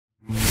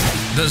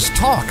Does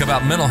talk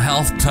about mental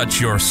health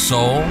touch your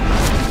soul?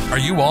 Are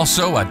you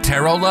also a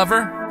tarot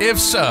lover? If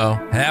so,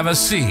 have a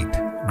seat,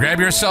 grab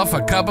yourself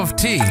a cup of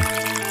tea,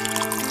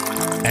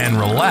 and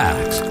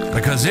relax,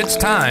 because it's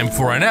time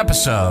for an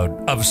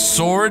episode of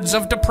Swords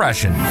of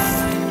Depression,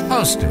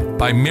 hosted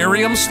by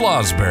Miriam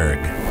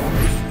Schlossberg.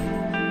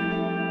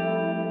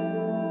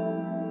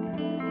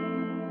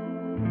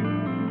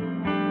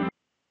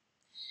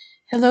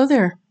 Hello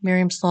there,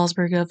 Miriam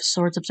Schlossberg of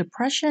Swords of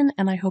Depression,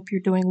 and I hope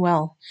you're doing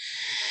well.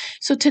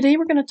 So today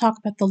we're going to talk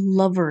about the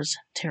Lovers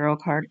Tarot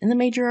card in the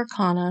Major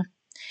Arcana,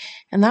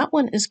 and that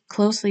one is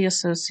closely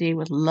associated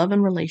with love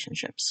and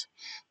relationships.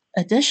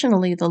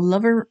 Additionally, the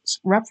Lovers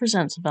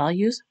represents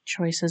values,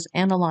 choices,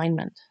 and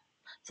alignment.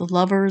 The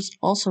Lovers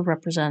also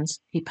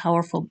represents a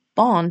powerful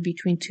bond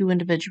between two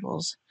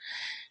individuals.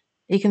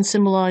 It can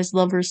symbolize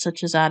lovers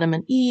such as Adam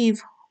and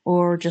Eve,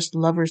 or just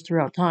lovers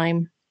throughout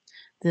time.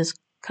 This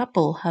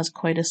couple has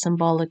quite a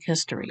symbolic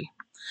history.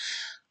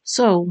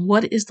 So,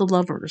 what is the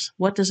Lovers?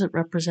 What does it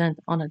represent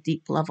on a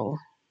deep level?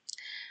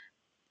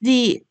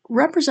 The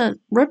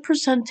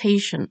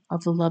representation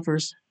of the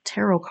Lovers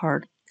tarot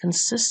card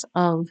consists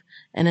of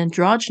an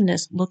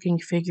androgynous-looking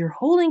figure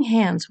holding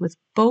hands with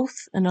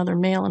both another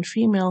male and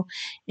female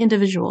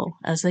individual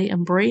as they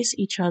embrace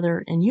each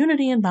other in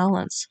unity and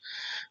balance.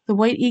 The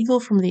white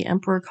eagle from the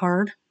Emperor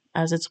card,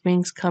 as its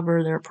wings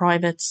cover their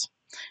privates,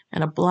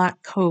 and a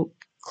black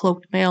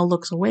cloaked male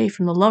looks away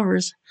from the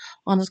lovers.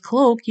 On his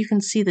cloak, you can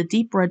see the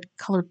deep red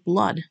colored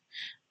blood.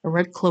 A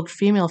red cloaked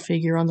female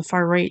figure on the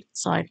far right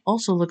side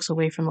also looks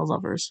away from the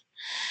lovers.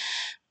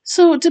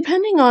 So,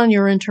 depending on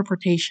your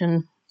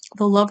interpretation,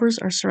 the lovers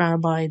are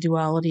surrounded by a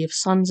duality of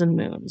suns and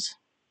moons.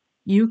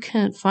 You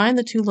can find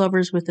the two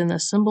lovers within the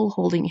symbol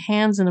holding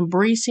hands and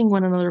embracing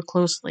one another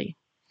closely.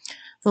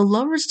 The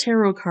Lovers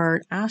Tarot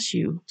card asks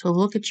you to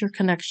look at your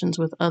connections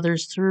with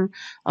others through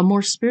a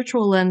more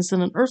spiritual lens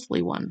than an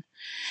earthly one,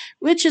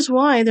 which is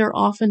why they're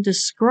often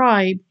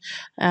described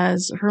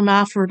as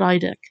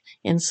hermaphroditic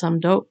in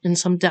some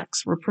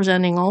decks,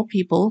 representing all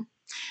people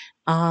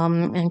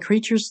and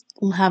creatures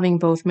having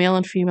both male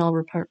and female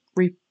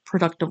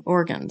reproductive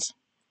organs.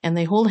 And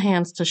they hold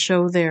hands to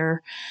show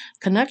their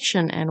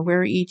connection and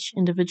where each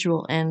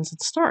individual ends and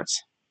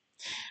starts.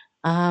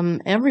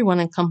 Everyone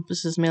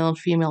encompasses male and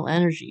female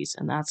energies,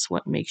 and that's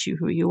what makes you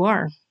who you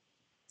are.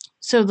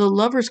 So the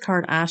Lovers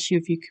card asks you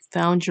if you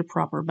found your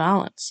proper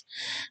balance.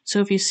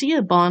 So if you see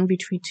a bond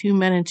between two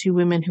men and two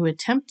women who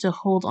attempt to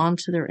hold on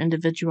to their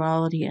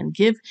individuality and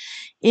give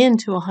in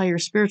to a higher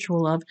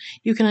spiritual love,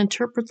 you can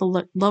interpret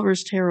the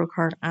Lovers tarot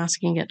card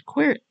asking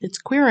it's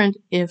querent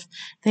if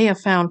they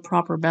have found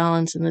proper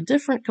balance in the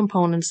different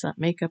components that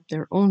make up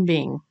their own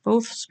being,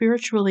 both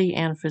spiritually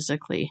and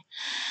physically.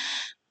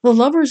 The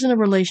lovers in a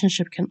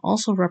relationship can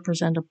also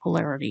represent a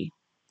polarity,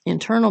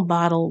 internal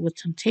battle with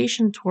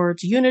temptation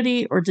towards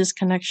unity or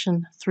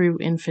disconnection through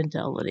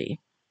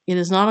infidelity. It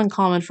is not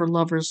uncommon for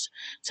lovers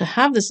to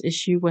have this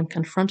issue when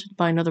confronted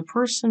by another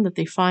person that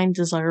they find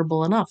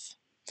desirable enough.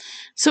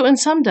 So in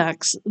some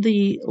decks,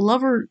 the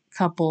lovers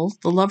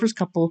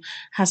couple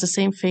has the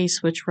same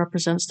face, which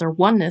represents their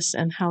oneness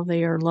and how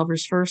they are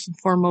lovers first and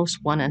foremost,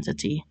 one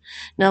entity.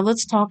 Now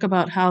let's talk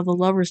about how the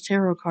Lovers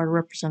Tarot card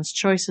represents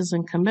choices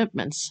and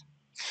commitments.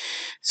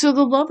 So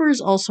the Lovers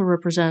also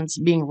represents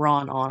being raw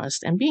and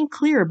honest and being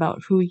clear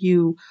about who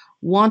you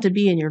want to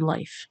be in your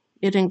life.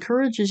 It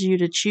encourages you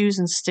to choose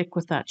and stick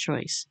with that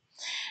choice.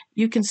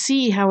 You can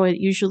see how it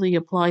usually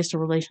applies to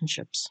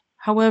relationships.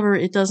 However,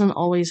 it doesn't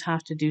always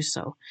have to do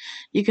so.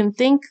 You can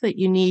think that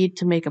you need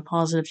to make a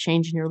positive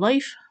change in your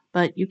life,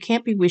 but you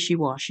can't be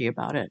wishy-washy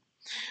about it.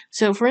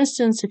 So, for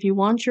instance, if you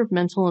want your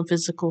mental and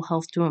physical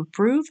health to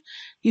improve,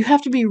 you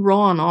have to be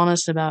raw and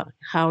honest about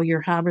how your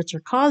habits are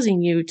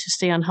causing you to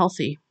stay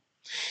unhealthy.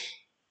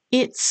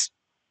 It's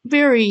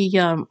very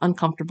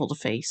uncomfortable to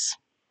face,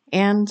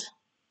 and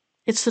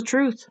it's the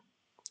truth.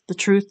 The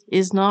truth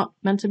is not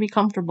meant to be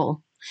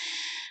comfortable.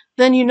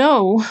 Then you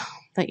know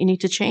that you need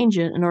to change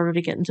it in order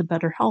to get into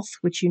better health,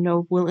 which you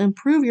know will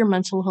improve your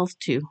mental health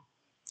too.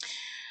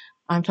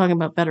 I'm talking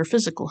about better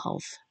physical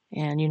health.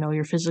 And you know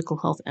your physical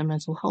health and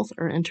mental health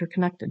are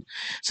interconnected.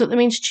 So that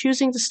means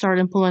choosing to start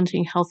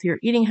implementing healthier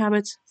eating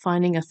habits,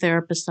 finding a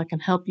therapist that can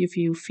help you if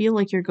you feel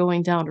like you're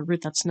going down a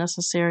route that's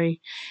necessary,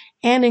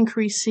 and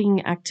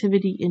increasing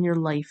activity in your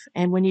life.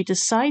 And when you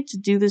decide to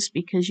do this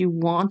because you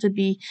want to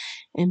be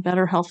in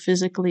better health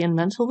physically and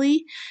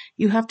mentally,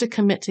 you have to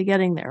commit to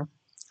getting there.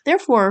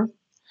 Therefore,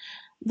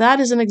 that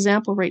is an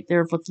example right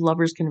there of what the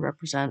lovers can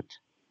represent.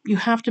 You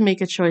have to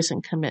make a choice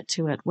and commit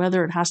to it,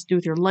 whether it has to do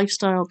with your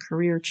lifestyle,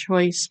 career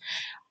choice,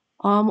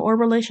 or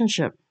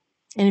relationship.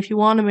 And if you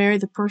want to marry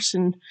the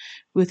person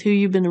with who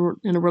you've been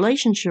in a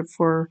relationship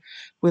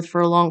with for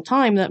a long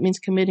time, that means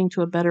committing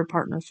to a better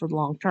partner for the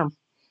long term.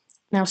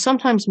 Now,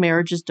 sometimes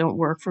marriages don't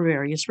work for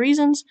various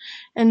reasons,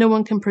 and no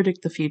one can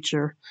predict the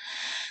future.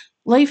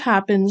 Life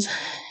happens,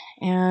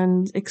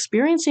 and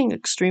experiencing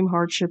extreme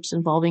hardships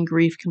involving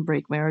grief can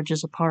break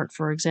marriages apart,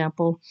 for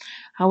example.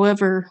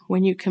 However,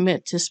 when you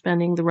commit to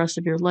spending the rest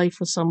of your life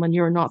with someone,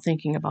 you're not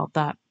thinking about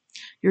that.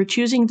 You're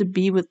choosing to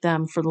be with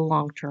them for the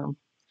long term.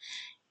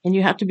 And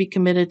you have to be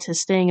committed to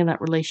staying in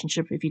that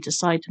relationship if you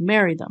decide to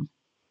marry them.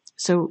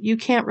 So you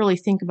can't really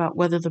think about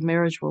whether the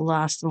marriage will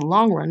last in the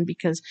long run,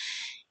 because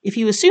if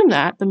you assume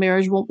that, the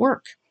marriage won't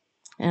work.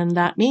 And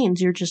that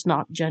means you're just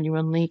not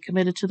genuinely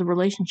committed to the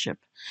relationship.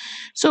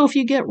 So if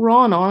you get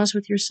raw and honest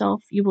with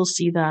yourself, you will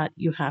see that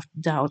you have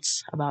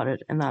doubts about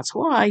it. And that's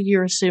why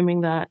you're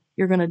assuming that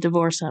you're going to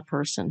divorce that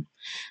person.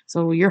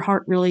 So your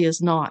heart really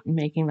is not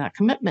making that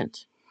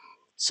commitment.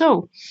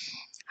 So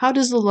how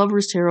does the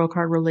Lover's Tarot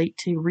card relate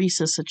to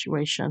Risa's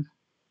situation?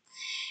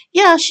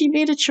 Yeah, she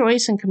made a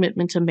choice and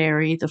commitment to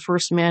marry the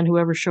first man who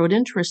ever showed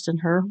interest in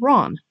her,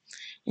 Ron.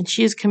 And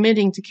she is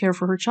committing to care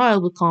for her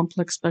child with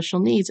complex special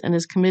needs and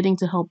is committing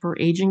to help her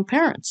aging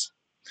parents.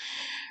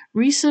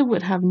 Risa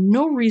would have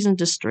no reason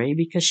to stray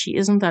because she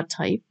isn't that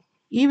type,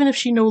 even if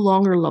she no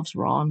longer loves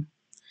Ron.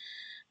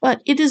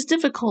 But it is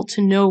difficult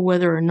to know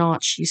whether or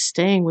not she's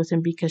staying with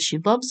him because she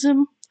loves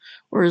him,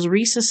 or is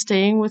Risa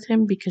staying with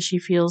him because she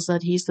feels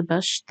that he's the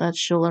best that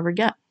she'll ever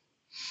get.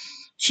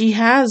 She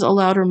has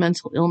allowed her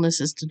mental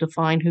illnesses to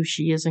define who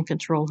she is and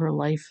control her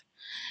life.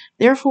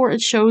 Therefore, it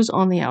shows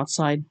on the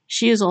outside.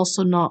 She is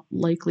also not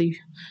likely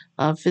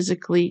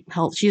physically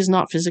healthy. She is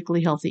not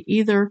physically healthy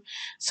either.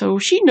 So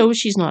she knows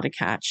she's not a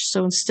catch.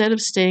 So instead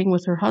of staying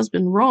with her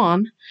husband,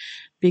 Ron,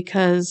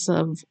 because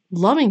of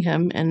loving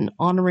him and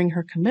honoring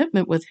her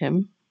commitment with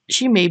him,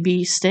 she may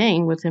be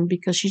staying with him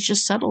because she's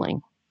just settling.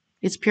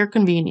 It's pure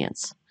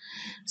convenience.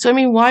 So, I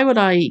mean, why would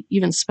I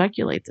even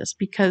speculate this?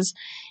 Because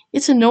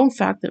it's a known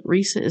fact that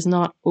Risa is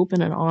not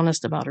open and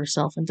honest about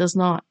herself and does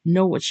not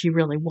know what she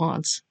really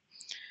wants.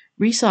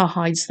 Risa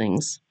hides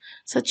things,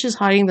 such as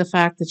hiding the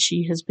fact that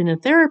she has been in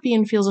therapy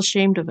and feels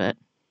ashamed of it.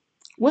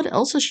 What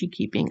else is she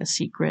keeping a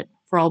secret?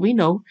 For all we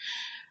know,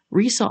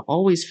 Risa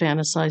always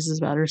fantasizes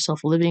about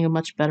herself living a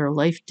much better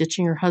life,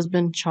 ditching her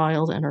husband,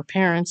 child, and her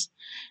parents.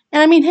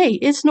 And I mean, hey,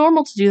 it's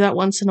normal to do that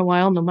once in a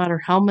while, no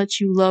matter how much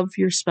you love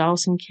your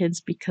spouse and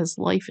kids, because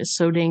life is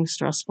so dang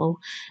stressful.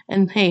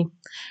 And hey,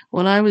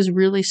 when I was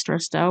really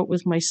stressed out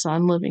with my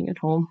son living at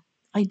home,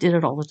 I did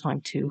it all the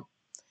time too.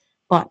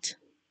 But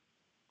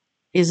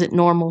is it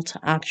normal to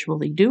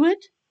actually do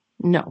it?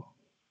 No.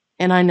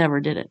 And I never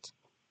did it.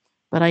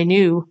 But I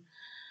knew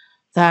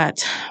that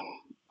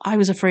I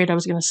was afraid I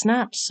was going to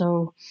snap,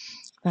 so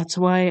that's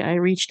why I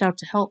reached out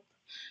to help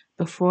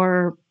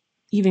before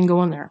even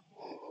going there.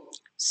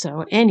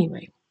 So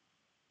anyway,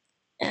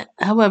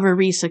 however,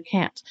 Risa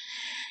can't.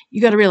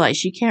 You got to realize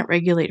she can't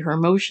regulate her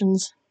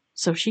emotions,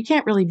 so she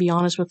can't really be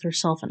honest with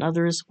herself and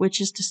others,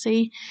 which is to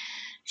say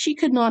she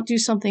could not do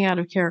something out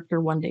of character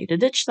one day to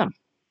ditch them.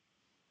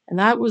 And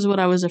that was what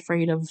I was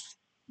afraid of,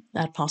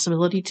 that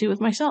possibility too,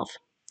 with myself.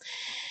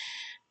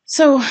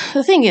 So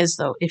the thing is,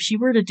 though, if she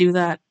were to do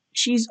that,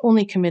 she's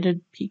only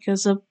committed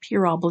because of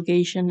pure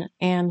obligation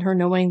and her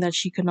knowing that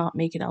she could not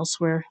make it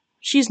elsewhere.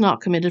 She's not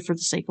committed for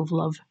the sake of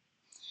love.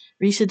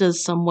 Risa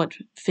does somewhat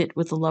fit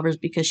with the Lovers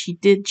because she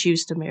did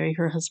choose to marry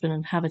her husband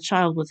and have a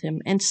child with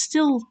him and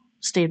still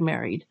stayed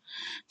married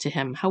to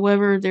him.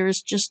 However, there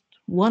is just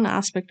one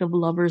aspect of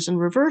Lovers in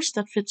reverse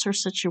that fits her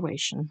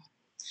situation.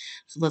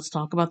 So let's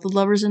talk about the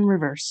Lovers in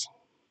reverse.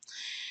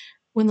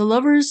 When the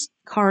Lovers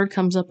card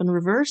comes up in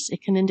reverse,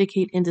 it can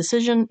indicate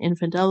indecision,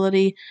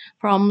 infidelity,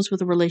 problems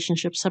with a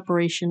relationship,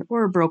 separation,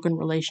 or a broken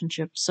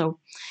relationship. So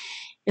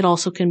it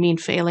also can mean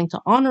failing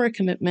to honor a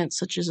commitment,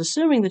 such as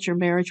assuming that your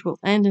marriage will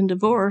end in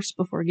divorce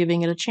before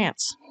giving it a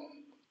chance.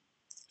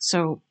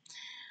 So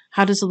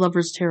how does the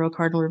Lover's Tarot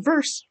card in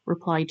reverse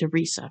reply to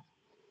Risa?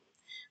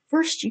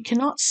 First, you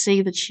cannot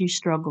say that she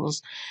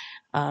struggles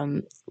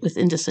with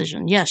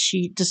indecision. Yes,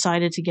 she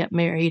decided to get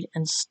married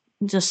and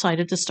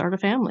decided to start a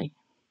family.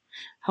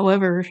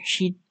 However,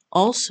 she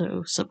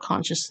also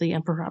subconsciously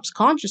and perhaps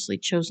consciously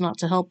chose not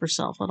to help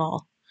herself at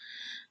all.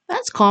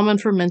 That's common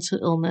for mental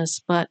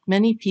illness, but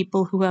many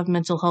people who have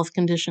mental health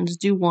conditions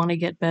do want to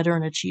get better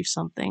and achieve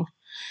something.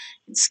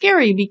 It's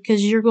scary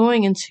because you're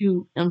going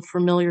into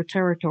unfamiliar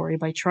territory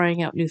by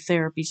trying out new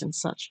therapies and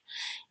such.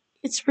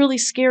 It's really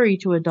scary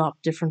to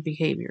adopt different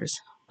behaviors.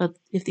 But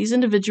if these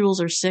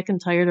individuals are sick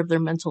and tired of their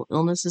mental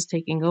illnesses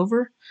taking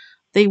over,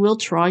 they will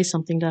try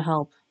something to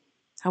help.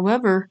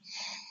 However,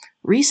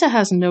 Risa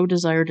has no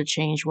desire to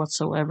change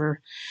whatsoever.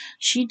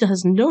 She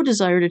has no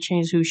desire to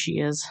change who she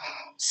is.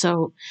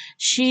 So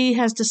she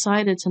has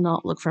decided to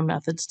not look for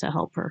methods to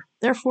help her.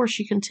 Therefore,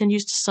 she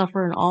continues to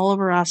suffer in all of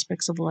her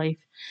aspects of life.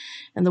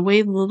 And the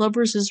way the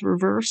Lovers is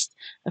reversed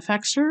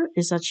affects her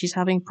is that she's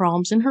having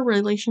problems in her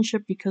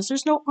relationship because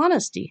there's no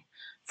honesty.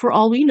 For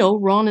all we know,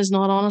 Ron is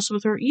not honest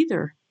with her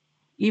either.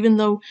 Even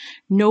though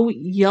no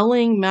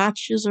yelling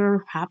matches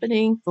are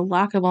happening, the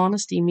lack of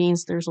honesty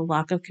means there's a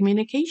lack of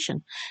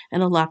communication.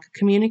 And a lack of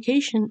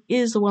communication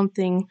is the one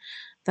thing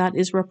that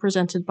is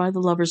represented by the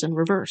Lovers in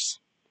reverse.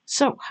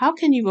 So how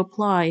can you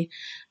apply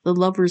the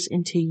Lovers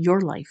into your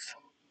life?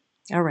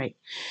 All right.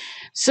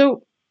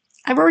 So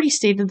I've already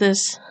stated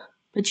this,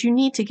 but you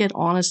need to get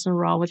honest and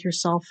raw with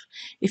yourself.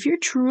 If you're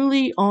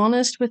truly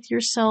honest with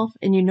yourself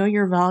and you know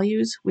your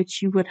values,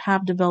 which you would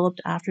have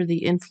developed after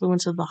the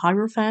influence of the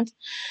Hierophant,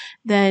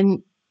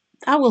 then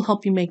that will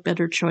help you make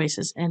better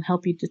choices and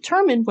help you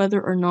determine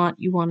whether or not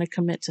you want to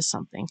commit to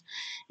something.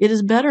 It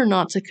is better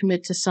not to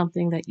commit to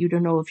something that you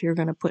don't know if you're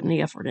going to put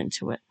any effort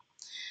into it.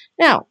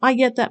 Now, I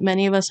get that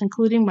many of us,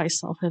 including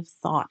myself, have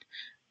thought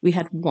we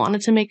had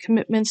wanted to make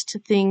commitments to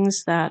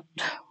things that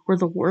were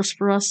the worst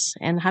for us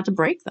and had to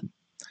break them.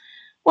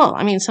 Well,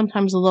 I mean,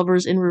 sometimes the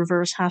lovers in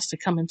reverse has to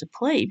come into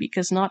play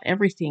because not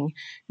everything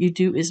you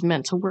do is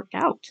meant to work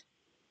out.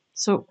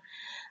 So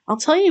I'll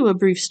tell you a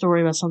brief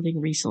story about something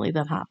recently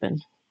that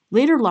happened.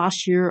 Later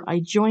last year,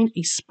 I joined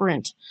a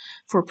sprint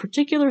for a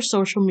particular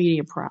social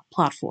media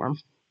platform.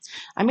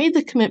 I made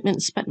the commitment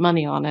and spent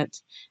money on it,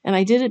 and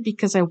I did it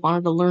because I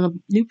wanted to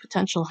learn new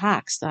potential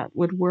hacks that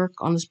would work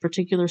on this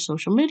particular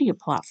social media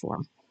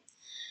platform.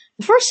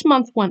 The first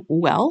month went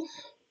well,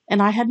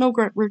 and I had no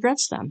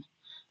regrets then.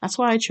 That's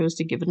why I chose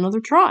to give it another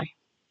try.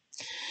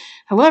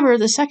 However,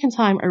 the second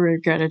time I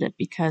regretted it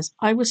because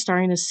I was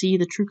starting to see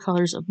the true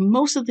colors of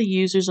most of the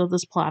users of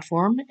this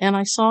platform, and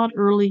I saw it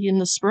early in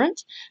the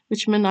sprint,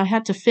 which meant I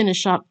had to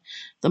finish up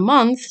the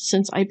month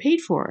since I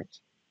paid for it.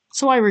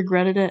 So I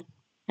regretted it,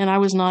 and I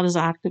was not as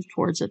active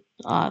towards it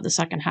the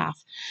second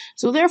half.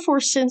 So therefore,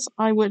 since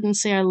I wouldn't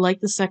say I liked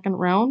the second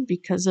round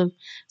because of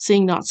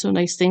seeing not so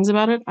nice things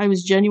about it, I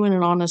was genuine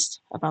and honest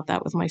about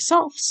that with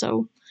myself.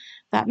 So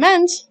that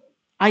meant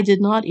I did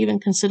not even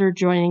consider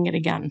joining it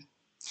again.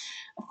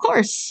 Of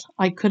course,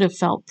 I could have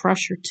felt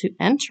pressure to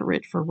enter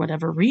it for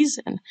whatever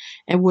reason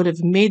and would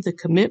have made the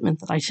commitment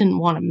that I didn't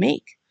want to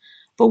make.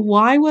 But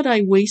why would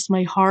I waste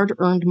my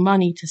hard-earned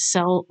money to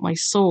sell my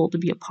soul to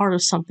be a part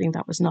of something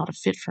that was not a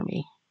fit for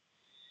me?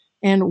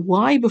 And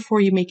why, before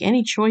you make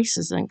any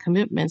choices and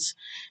commitments,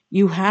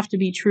 you have to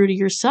be true to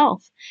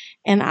yourself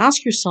and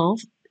ask yourself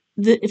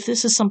if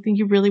this is something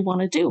you really want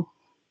to do.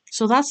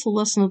 So that's the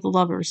lesson of the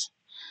lovers.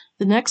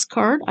 The next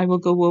card I will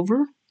go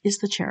over is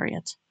the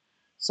Chariot.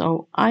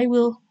 So I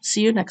will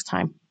see you next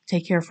time.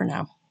 Take care for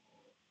now.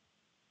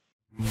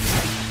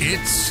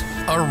 It's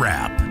a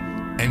wrap.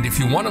 And if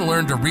you want to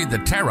learn to read the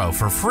tarot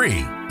for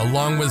free,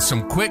 along with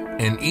some quick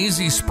and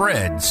easy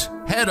spreads,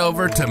 head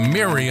over to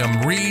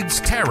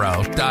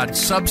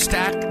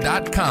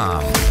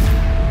MiriamReadsTarot.substack.com.